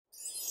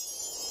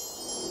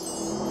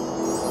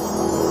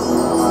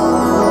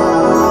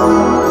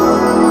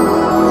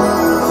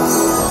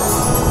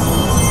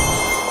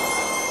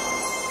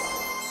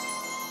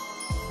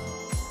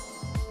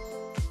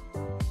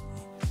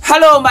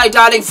Hello, my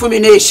darling Fumi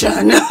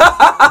Nation.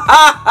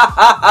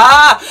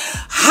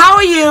 How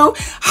are you?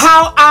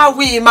 How are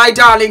we, my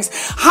darlings?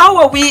 How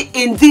are we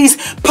in these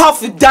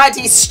Puff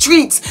Daddy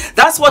streets?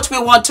 That's what we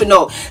want to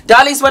know.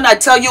 Darlings, when I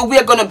tell you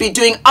we're going to be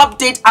doing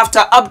update after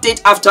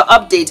update after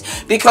update,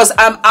 because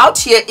I'm out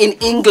here in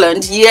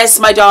England, yes,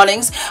 my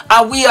darlings,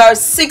 and we are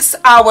 6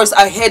 hours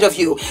ahead of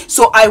you.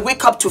 So I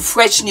wake up to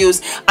fresh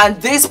news, and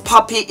this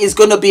puppy is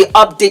going to be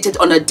updated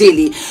on a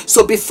daily.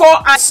 So before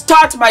I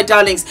start, my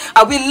darlings,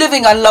 are we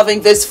living and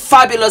loving this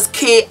fabulous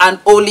K and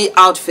Oli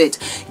outfit?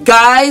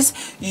 Guys,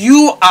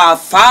 you are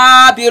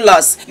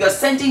fabulous. You're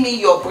sending me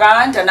your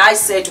brand, and I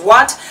said,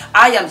 what?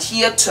 I am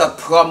here to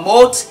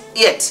promote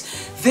it.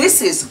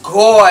 This is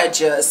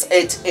gorgeous.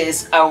 It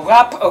is a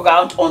wrap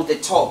around on the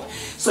top.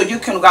 So you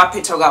can wrap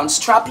it around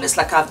strapless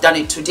like I've done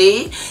it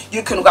today.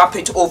 You can wrap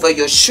it over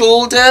your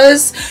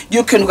shoulders.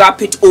 You can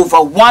wrap it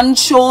over one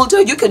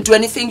shoulder. You can do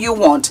anything you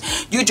want.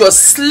 You just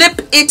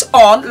slip it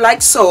on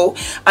like so,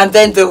 and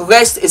then the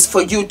rest is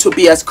for you to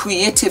be as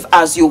creative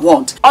as you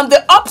want. On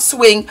the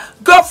upswing,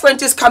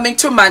 girlfriend is coming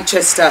to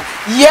Manchester.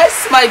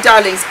 Yes, my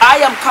darlings, I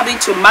am coming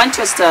to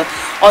Manchester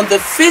on the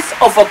 5th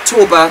of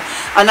October,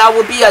 and I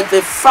will be at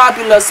the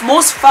fabulous,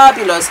 most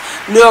fabulous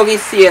Nuri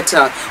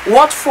Theatre.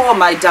 What for,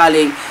 my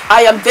darling?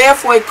 I am there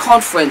for a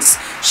conference.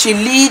 She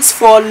leads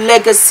for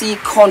Legacy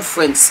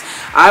Conference.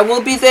 I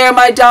will be there,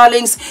 my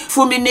darlings.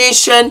 Fumi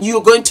Nation,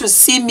 you're going to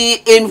see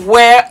me in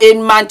where?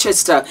 In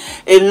Manchester.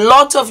 A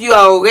lot of you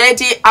are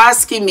already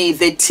asking me.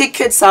 The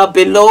tickets are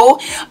below,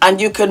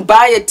 and you can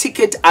buy a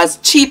ticket as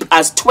cheap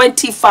as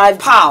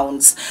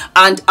 £25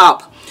 and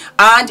up.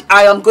 And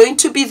I am going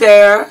to be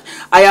there.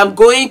 I am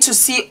going to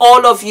see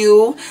all of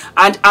you.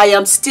 And I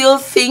am still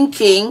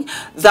thinking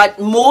that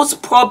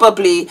most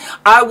probably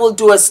I will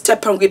do a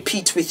step and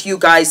repeat with you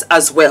guys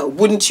as well.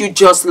 Wouldn't you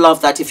just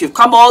love that? If you've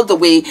come all the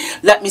way,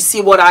 let me see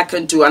what I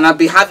can do. And I'll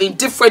be having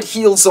different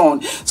heels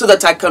on so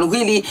that I can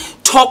really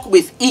talk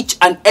with each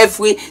and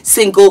every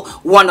single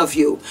one of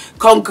you.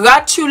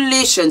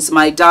 Congratulations,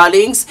 my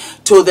darlings,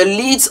 to the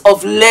leads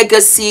of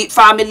Legacy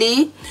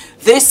family.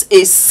 This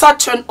is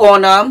such an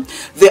honor.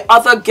 The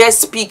other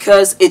guest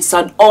speakers, it's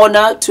an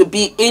honor to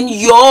be in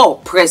your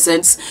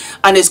presence,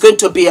 and it's going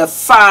to be a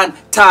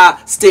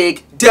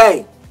fantastic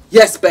day.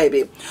 Yes,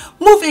 baby.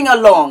 Moving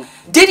along,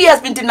 Diddy has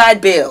been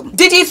denied bail.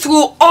 Diddy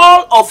threw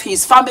all of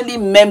his family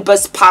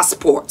members'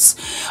 passports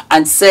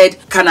and said,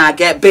 can I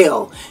get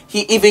bail?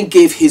 He even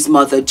gave his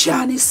mother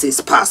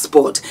Janice's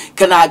passport.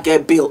 Can I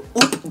get bail?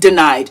 Oop,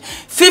 denied.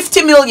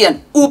 50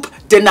 million, oop,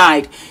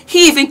 denied.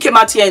 He even came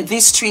out here in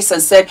these streets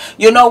and said,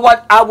 you know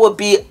what, I will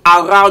be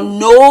around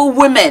no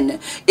women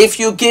if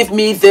you give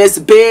me this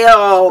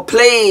bail,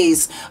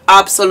 please.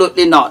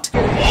 Absolutely not.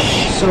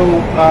 So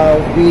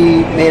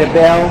we made a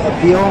bail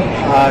appeal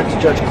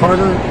to Judge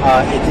Carter.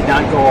 It did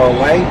not go our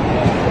way.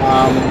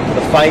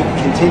 The fight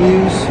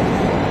continues.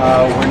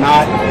 We're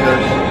not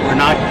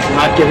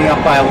giving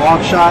up by a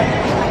long shot.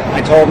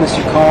 I told Mr.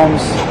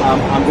 Combs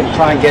I'm going to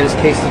try and get his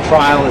case to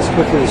trial as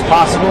quickly as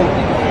possible.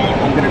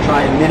 I'm going to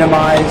try and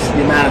minimize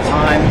the amount of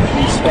time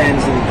he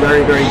spends in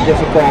very, very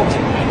difficult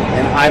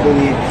and I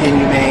believe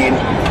inhumane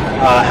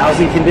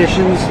housing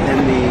conditions in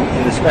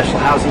the special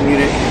housing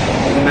unit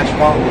of the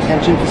Metropolitan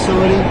Detention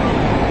Facility.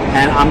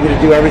 And I'm going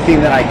to do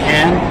everything that I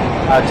can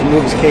to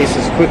move his case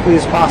as quickly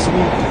as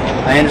possible.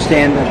 I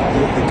understand that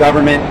the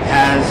government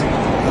has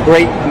a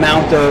great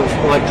amount of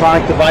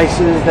electronic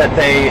devices that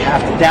they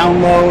have to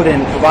download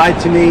and provide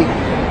to me,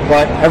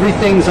 but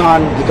everything's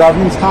on the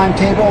government's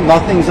timetable,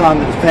 nothing's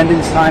on the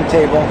defendant's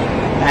timetable,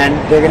 and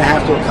they're going to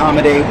have to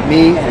accommodate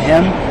me and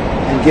him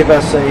and give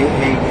us a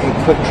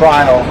quick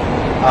trial,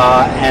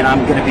 and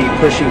I'm going to be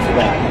pushing for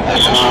that.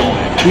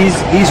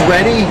 He's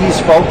ready, he's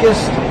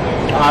focused.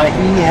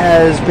 He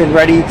has been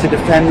ready to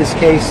defend this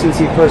case since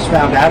he first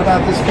found out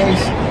about this case.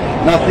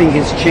 Nothing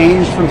has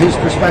changed from his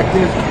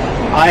perspective.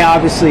 I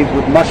obviously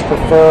would much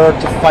prefer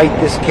to fight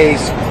this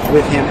case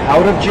with him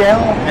out of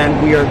jail, and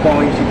we are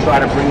going to try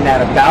to bring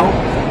that about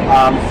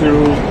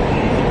through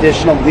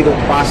additional legal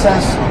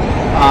process.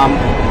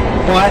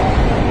 But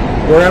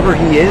wherever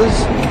he is,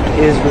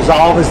 his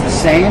resolve is the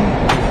same.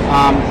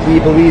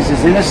 He believes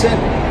he's innocent.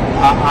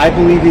 I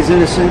believe he's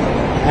innocent,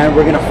 and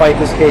we're going to fight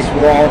this case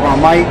with all of our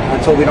might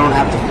until we don't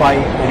have to fight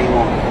any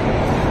longer.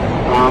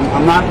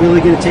 I'm not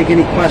really going to take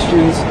any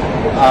questions,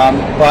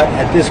 but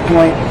at this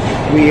point,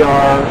 we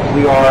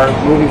are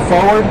moving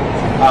forward.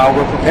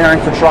 We're preparing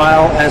for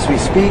trial as we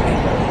speak,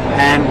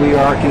 and we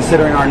are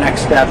considering our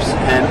next steps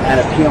and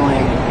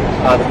appealing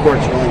the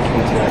court's ruling to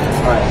me today.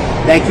 All right.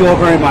 Thank you all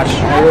very much.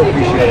 I really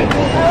appreciate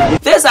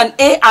it. There's an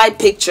AI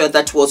picture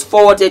that was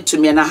forwarded to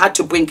me, and I had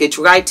to bring it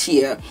right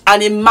here.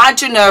 An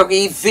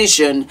imaginary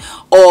vision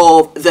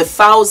of the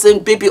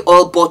 1,000 baby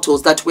oil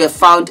bottles that were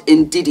found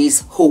in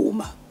Diddy's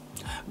home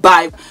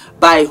by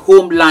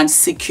Homeland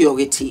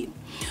Security.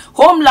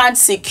 Homeland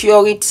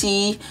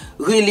Security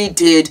really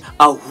did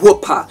a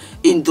whooper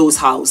in those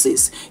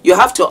houses. You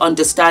have to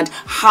understand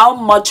how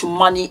much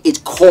money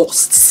it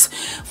costs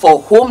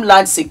for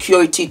Homeland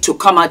Security to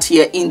come out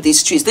here in these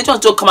streets. They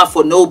just don't come out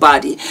for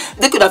nobody.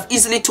 They could have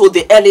easily told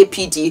the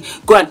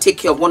LAPD, go and take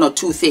care of one or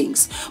two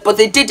things. But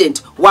they didn't.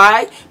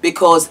 Why?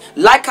 Because,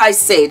 like I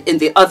said in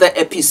the other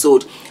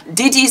episode,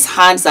 Diddy's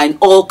hands are in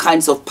all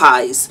kinds of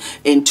pies,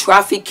 in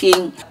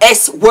trafficking,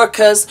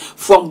 workers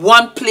from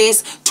one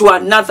place to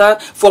another,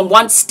 from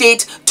one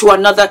state to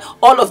another,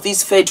 all of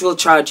these federal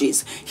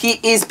charges. He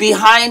is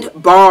behind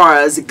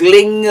bars,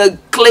 gling,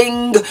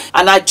 cling,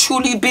 and I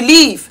truly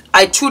believe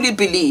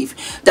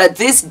that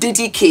this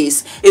Diddy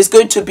case is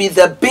going to be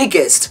the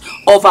biggest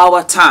of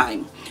our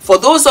time. For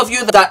those of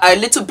you that are a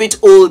little bit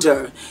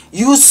older,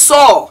 you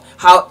saw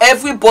how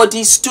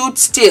everybody stood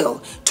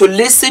still to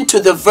listen to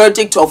the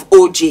verdict of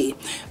OJ.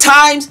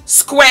 Times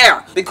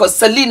Square, because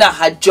Selena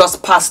had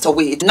just passed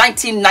away in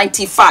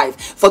 1995.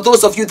 For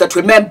those of you that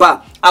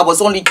remember, I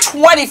was only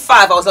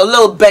 25, I was a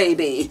little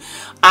baby.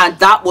 And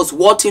that was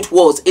what it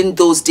was in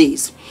those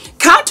days.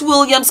 Cat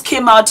Williams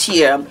came out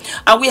here,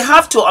 and we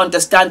have to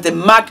understand the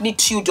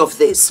magnitude of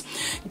this.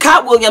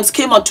 Cat Williams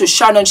came on to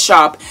Shannon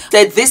Sharp,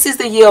 said this is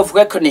the year of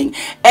reckoning.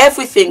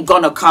 Everything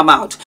gonna come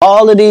out.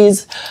 All of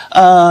these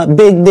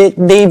big dick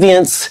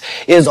deviants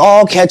is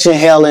all catching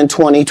hell in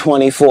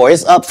 2024.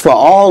 It's up for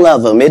all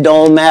of them. It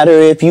don't matter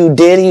if you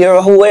Diddy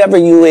or whoever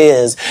you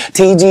is.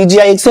 TG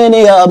Jakes,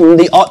 any of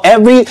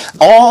them.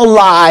 All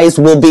lies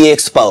will be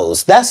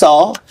exposed. That's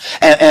all.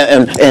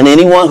 And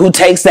anyone who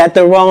takes that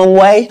the wrong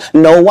way,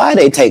 know why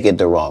they take it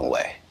the wrong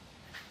way.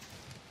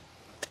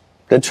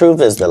 The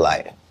truth is the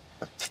light.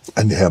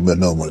 And they have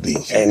no more of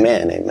these.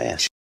 Amen, amen.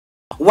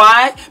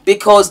 Why?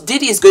 Because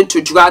Diddy is going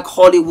to drag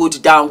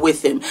Hollywood down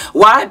with him.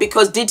 Why?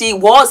 Because Diddy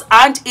was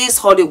and is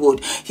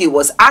Hollywood. He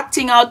was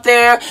acting out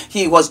there.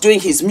 He was doing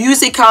his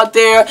music out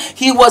there.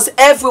 He was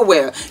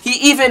everywhere.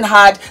 He even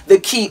had the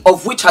key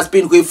of which has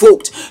been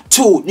revoked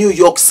to New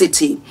York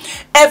City.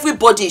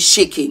 Everybody is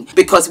shaking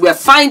because we're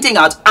finding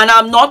out, and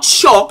I'm not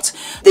shocked,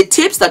 the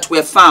tapes that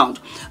were found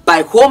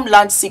by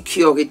Homeland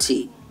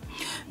Security.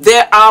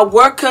 There are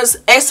workers,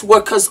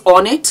 workers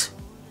on it,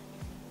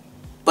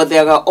 but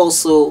there are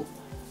also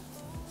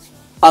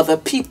other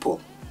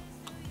people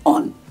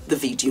on the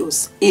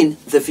videos, in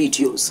the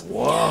videos.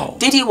 Wow.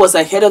 Diddy was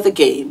ahead of the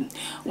game.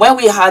 When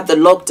we had the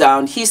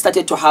lockdown, he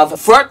started to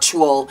have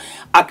virtual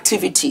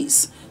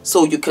activities.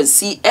 So you can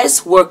see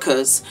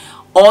workers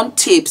on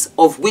tapes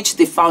of which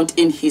they found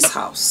in his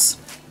house.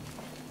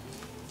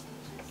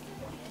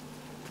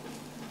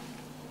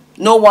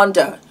 No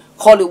wonder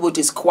Hollywood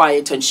is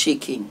quiet and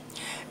shaking.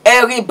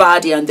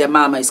 Everybody and their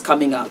mama is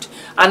coming out.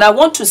 And I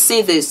want to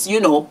say this,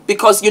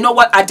 because you know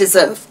what I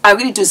deserve. I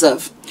really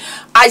deserve.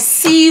 I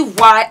see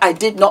why I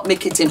did not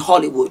make it in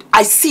Hollywood.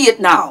 I see it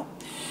now.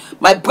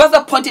 My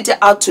brother pointed it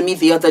out to me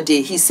the other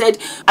day. He said,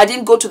 I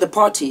didn't go to the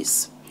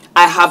parties.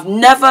 I have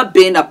never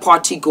been a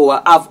party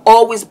goer. I've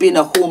always been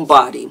a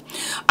homebody.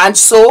 And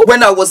so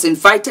when I was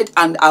invited,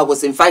 and I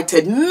was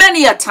invited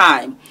many a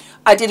time,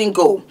 I didn't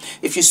go.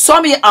 If you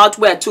saw me out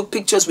where I took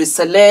pictures with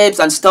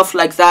celebs and stuff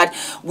like that,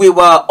 we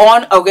were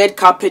on a red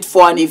carpet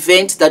for an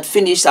event that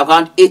finished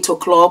around 8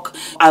 o'clock.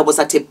 I was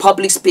at a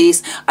public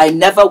space. I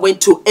never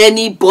went to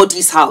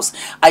anybody's house.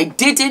 I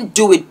didn't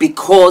do it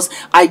because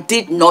I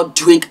did not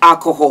drink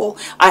alcohol.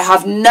 I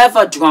have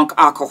never drunk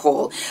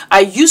alcohol.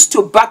 I used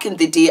to, back in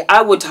the day,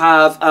 I would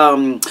have,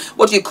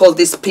 what do you call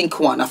this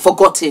pink one? I've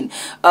forgotten.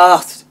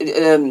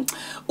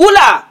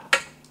 Ula!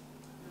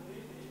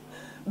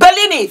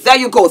 Bellini, there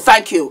you go,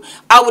 thank you.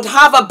 I would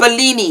have a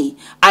Bellini,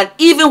 and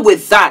even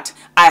with that,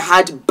 I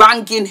had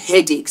banging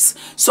headaches,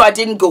 so I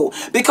didn't go,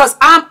 because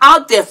I'm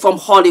out there from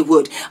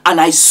Hollywood, and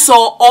I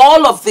saw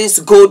all of this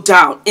go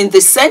down, in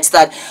the sense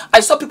that I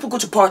saw people go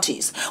to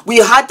parties. We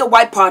had the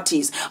white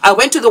parties. I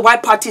went to the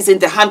white parties in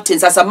the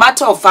Hamptons. As a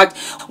matter of fact,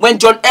 when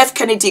John F.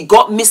 Kennedy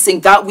got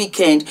missing that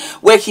weekend,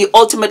 where he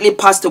ultimately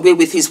passed away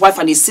with his wife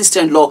and his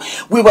sister-in-law,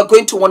 we were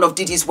going to one of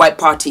Diddy's white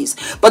parties.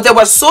 But there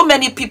were so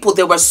many people,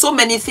 there were so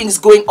many things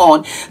going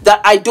on,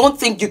 that I don't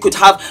think you could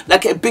have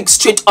like a big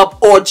straight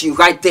up orgy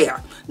right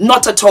there.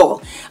 Not at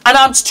all. And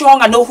I'm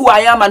strong. I know who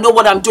I am. I know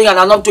what I'm doing, and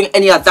I'm not doing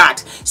any of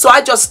that. So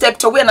I just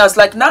stepped away, and I was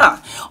like, nah.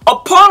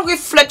 Upon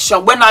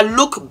reflection, when I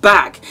look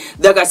back,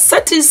 there are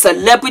certain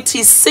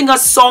celebrities, singers,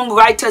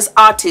 songwriters,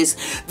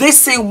 artists. They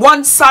sing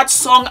one sad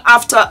song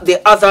after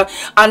the other,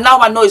 and now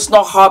I know it's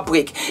not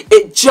heartbreak.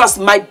 It just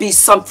might be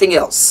something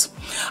else.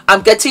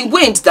 I'm getting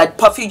wind that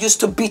Puffy used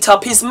to beat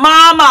up his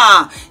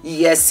mama.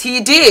 Yes,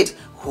 he did.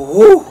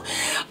 Ooh.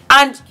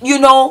 And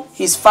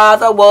his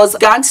father was a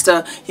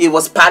gangster. He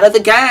was part of the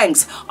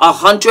gangs,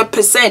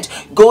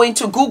 100%. Go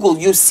into Google,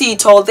 you see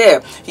it all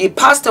there. He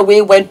passed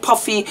away when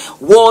Puffy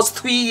was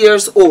 3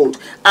 years old.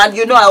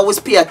 And I always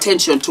pay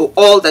attention to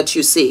all that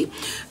you say.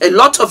 A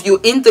lot of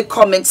you in the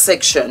comment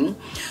section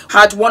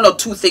had one or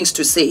two things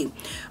to say.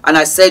 And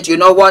I said, you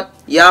know what?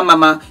 Yeah,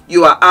 mama,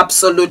 you are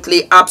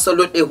absolutely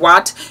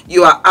what?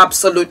 You are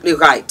absolutely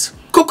right.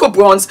 Coco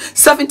Bronze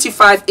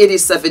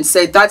 7587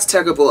 said, that's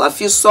terrible. I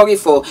feel sorry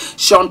for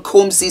Sean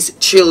Combs's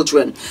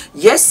children.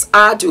 Yes,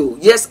 I do.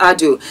 Yes, I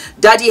do.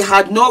 Daddy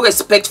had no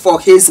respect for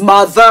his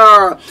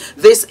mother.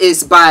 This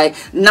is by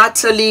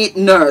Natalie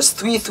Nurse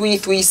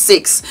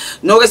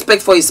 3336. No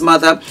respect for his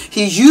mother.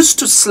 He used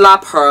to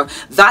slap her.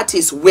 That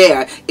is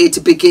where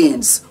it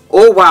begins.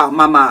 Oh wow,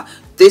 mama,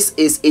 this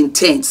is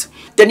intense.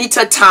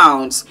 Danita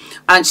Towns,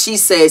 and she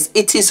says,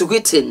 it is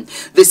written,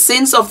 the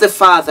sins of the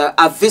father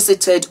are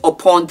visited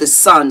upon the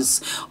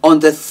sons on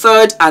the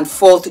 3rd and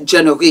 4th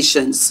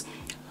generations.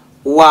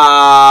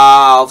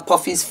 Wow.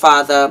 Puffy's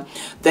father,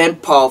 then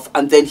Puff,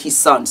 and then his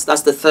sons.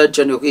 That's the 3rd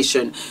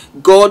generation.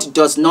 God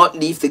does not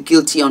leave the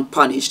guilty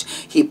unpunished.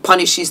 He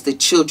punishes the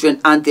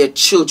children and their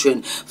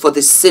children for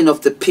the sin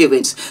of the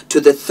parents to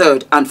the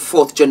 3rd and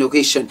 4th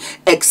generation.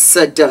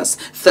 Exodus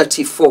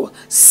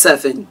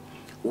 34:7.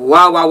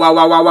 Wow, wow, wow,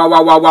 wow, wow,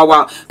 wow, wow, wow,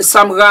 wow.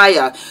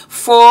 Samraya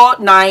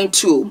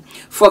 492.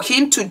 For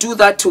him to do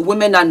that to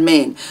women and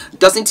men,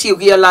 doesn't he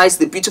realize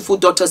the beautiful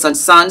daughters and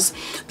sons?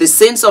 The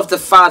sins of the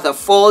father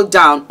fall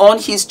down on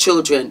his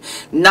children.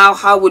 Now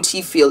how would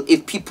he feel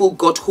if people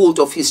got hold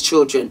of his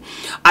children?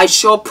 I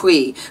sure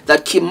pray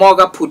that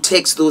Kimora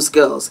protects those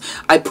girls.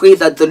 I pray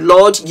that the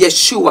Lord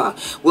Yeshua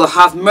will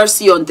have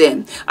mercy on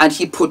them and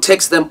he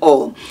protects them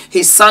all.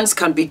 His sons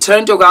can be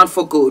turned around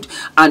for good,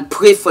 and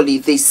prayerfully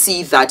they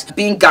see that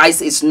being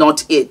guys is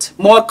not it.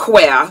 More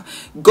queer,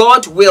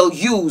 God will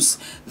use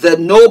the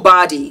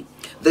nobody,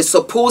 the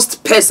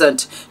supposed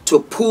peasant, to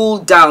pull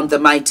down the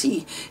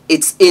mighty.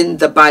 It's in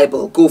the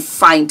Bible. Go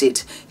find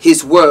it.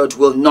 His word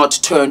will not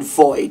turn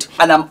void.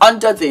 And I'm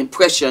under the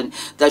impression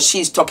that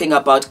she's talking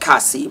about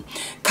Cassie.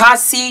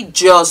 Cassie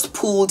just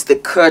pulled the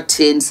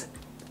curtains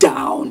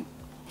down.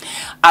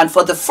 And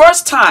for the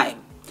first time,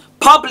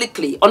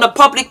 publicly, on a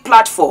public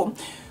platform,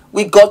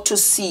 we got to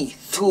see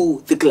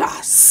through the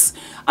glass.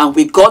 And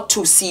we got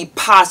to see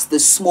past the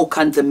smoke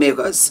and the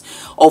mirrors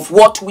of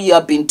what we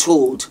have been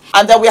told.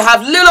 And then we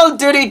have little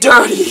Diddy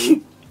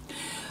Dirty.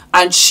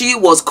 And she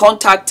was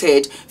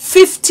contacted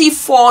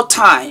 54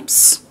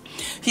 times.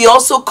 He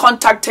also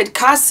contacted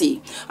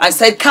Cassie and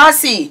said,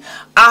 Cassie,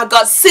 I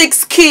got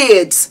 6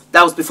 kids.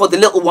 That was before the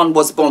little one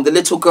was born, the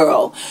little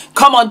girl.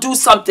 Come on, do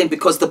something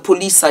because the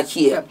police are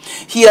here.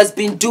 He has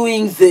been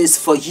doing this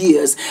for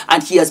years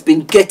and he has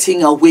been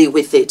getting away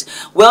with it.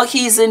 Well,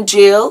 he's in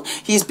jail.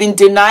 He's been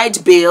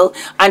denied bail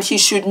and he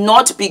should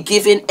not be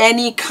given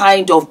any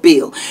kind of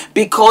bail,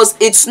 because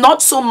it's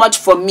not so much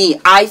for me,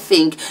 I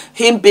think,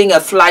 him being a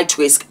flight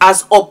risk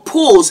as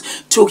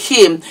opposed to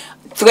him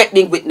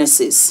threatening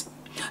witnesses.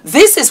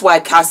 This is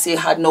why Cassie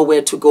had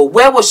nowhere to go.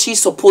 Where was she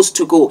supposed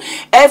to go?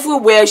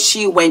 Everywhere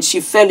she went, she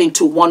fell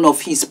into one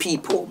of his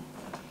people.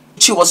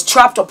 She was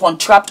trapped upon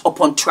trapped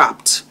upon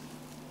trapped.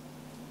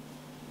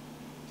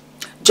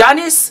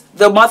 Janice,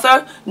 the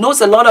mother,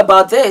 knows a lot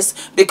about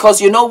this because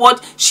you know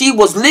what? She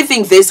was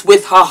living this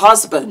with her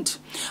husband.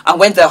 And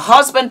when the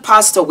husband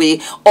passed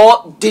away,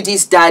 or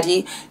Diddy's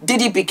daddy,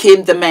 Diddy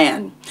became the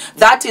man.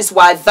 That is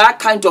why that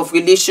kind of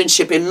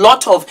relationship, a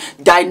lot of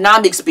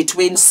dynamics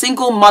between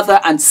single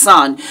mother and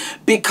son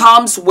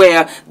becomes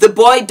where the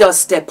boy does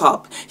step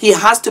up. He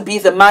has to be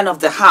the man of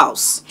the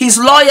house. His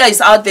lawyer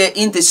is out there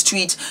in the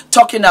street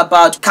talking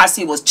about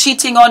Cassie was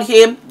cheating on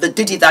him, the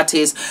Diddy that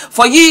is,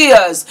 for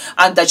years,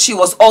 and that she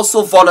was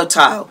also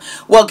volatile.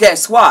 Well,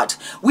 guess what?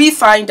 We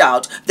find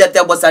out that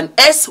there was an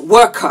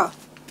S-worker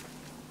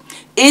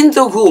in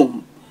the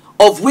room,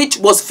 of which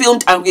was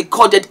filmed and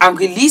recorded and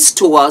released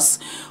to us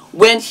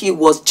when he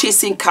was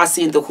chasing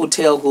Cassie in the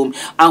hotel room,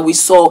 and we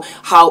saw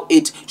how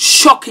it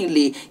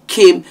shockingly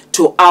came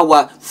to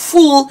our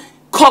full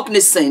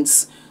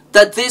cognizance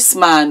that this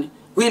man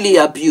really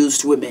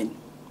abused women.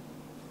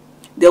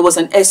 There was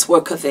an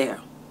S-worker there,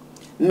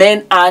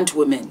 men and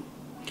women.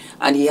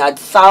 And he had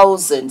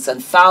thousands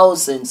and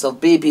thousands of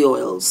baby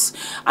oils.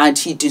 And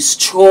he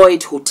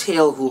destroyed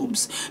hotel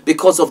rooms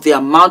because of the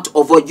amount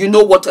of oil. You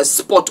know what a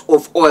spot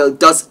of oil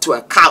does to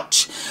a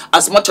couch.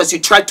 As much as you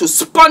try to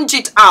sponge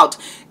it out,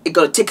 it's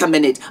going to take a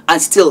minute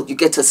and still you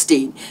get a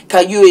stain.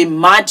 Can you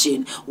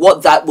imagine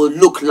what that will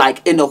look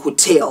like in a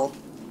hotel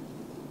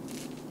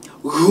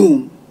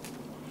room?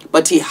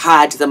 But he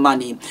had the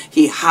money.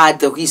 He had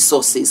the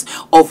resources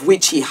of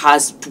which he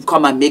has to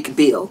come and make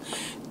bail.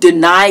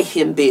 Deny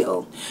him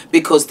bail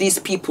because these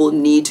people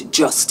need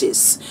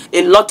justice.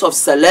 A lot of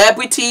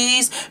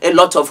celebrities, a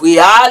lot of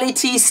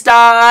reality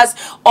stars,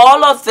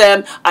 all of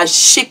them are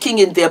shaking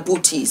in their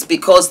booties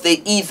because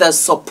they either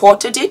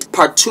supported it,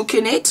 partook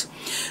in it,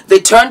 they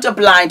turned a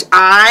blind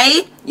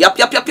eye, yup,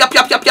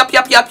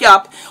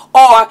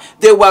 or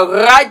they were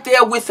right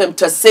there with him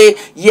to say,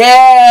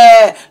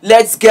 yeah,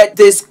 let's get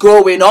this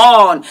going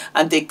on.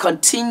 And they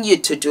continue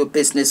to do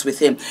business with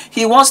him.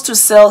 He wants to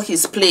sell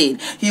his plane.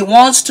 He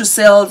wants to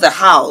sell the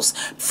house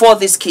for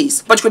this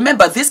case. But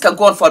remember, this can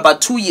go on for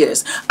about 2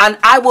 years. And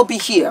I will be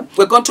here.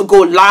 We're going to go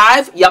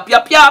live. Yup.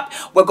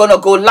 We're going to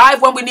go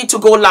live when we need to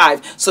go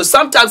live. So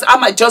sometimes I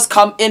might just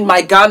come in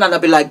my gown and I'll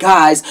be like,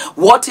 guys,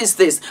 what is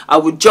this? I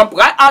will jump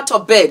right out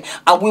of bed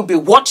and we'll be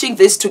watching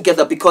this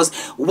together, because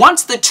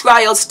once the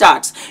trial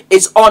starts,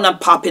 it's on and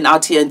popping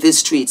out here in these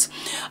streets.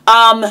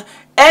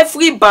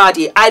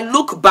 Everybody, I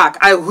look back,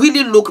 I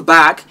really look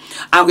back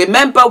and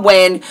remember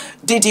when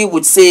Diddy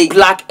would say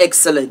black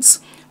excellence,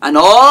 and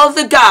all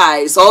the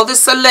guys, all the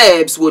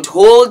celebs would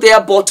hold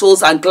their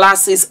bottles and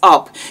glasses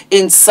up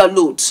in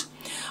salute.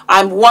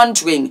 I'm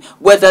wondering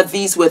whether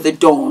these were the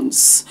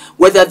dons,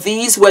 whether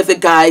these were the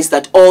guys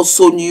that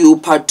also knew,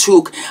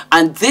 partook.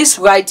 And this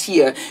right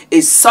here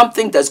is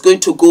something that's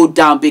going to go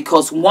down,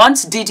 because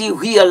once Diddy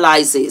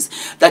realizes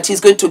that he's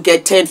going to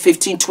get 10,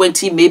 15,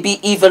 20, maybe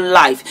even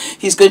life,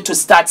 he's going to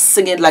start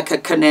singing like a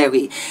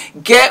canary.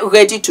 Get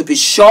ready to be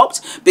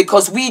shocked,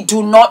 because we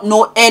do not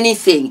know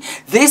anything.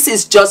 This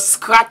is just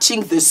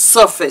scratching the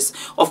surface.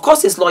 Of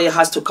course, his lawyer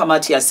has to come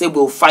out here and say,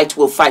 we'll fight,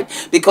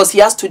 because he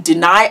has to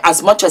deny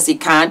as much as he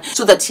can,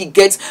 so that he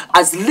gets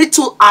as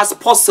little as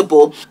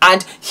possible,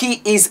 and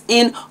he is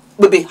in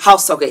maybe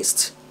house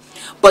arrest.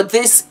 But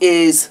this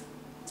is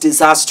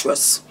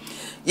disastrous.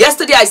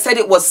 Yesterday I said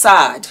it was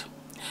sad.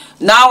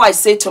 Now I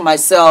say to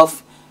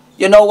myself,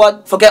 you know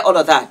what, forget all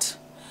of that.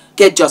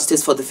 Get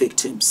justice for the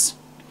victims.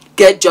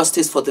 Get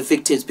justice for the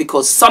victims,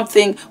 because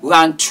something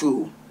ran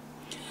true.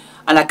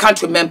 And I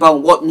can't remember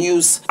on what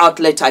news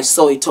outlet I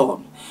saw it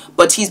on.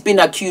 But he's been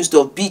accused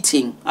of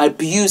beating,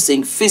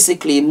 abusing,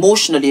 physically,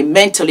 emotionally,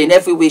 mentally, in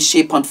every way,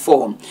 shape, and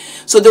form.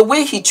 So the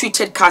way he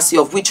treated Cassie,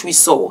 of which we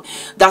saw,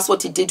 that's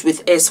what he did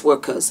with S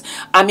workers.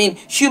 I mean,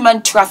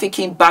 human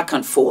trafficking back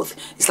and forth.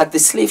 It's like the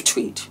slave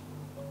trade.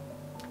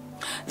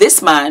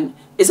 This man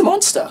is a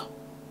monster.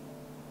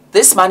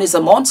 This man is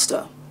a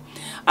monster.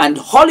 And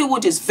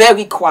Hollywood is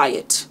very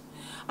quiet.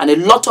 And a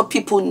lot of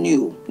people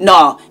knew.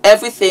 Now,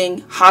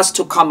 everything has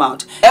to come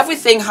out.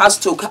 Everything has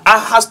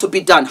to be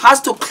done. Has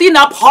to clean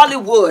up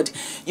Hollywood.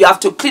 You have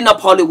to clean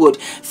up Hollywood.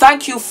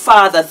 Thank you,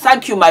 Father.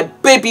 Thank you, my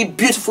baby,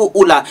 beautiful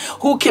Ula,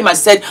 who came and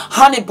said,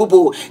 honey,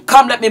 boo-boo,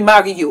 come let me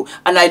marry you.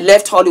 And I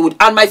left Hollywood.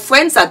 And my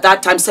friends at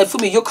that time said,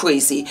 Fumi, you're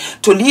crazy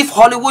to leave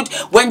Hollywood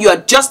when you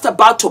are just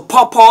about to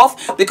pop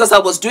off. Because I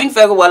was doing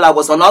very well. I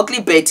was on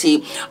Ugly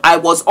Betty. I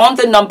was on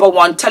the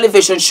 #1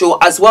 television show,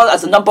 as well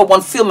as the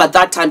 #1 film at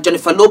that time,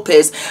 Jennifer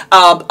Lopez,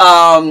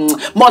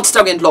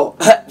 Monster-in-Law.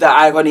 The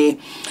irony.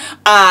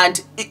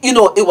 And you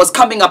know, it was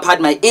coming up, had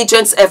my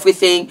agents,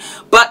 everything,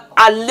 but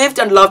I lived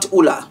and loved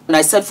Ula. And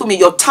I said, Fumi,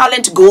 your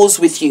talent goes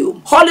with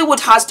you.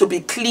 Hollywood has to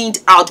be cleaned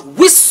out,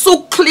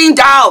 whistle cleaned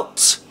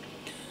out,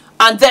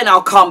 and then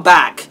I'll come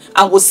back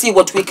and we'll see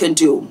what we can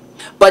do.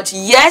 But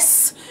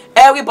yes,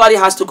 everybody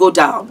has to go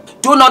down.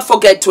 Do not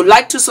forget to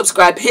like, to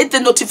subscribe, hit the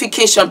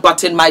notification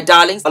button, my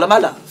darlings. All of my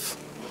love.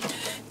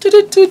 Do,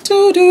 do, do,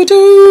 do, do,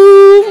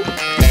 do.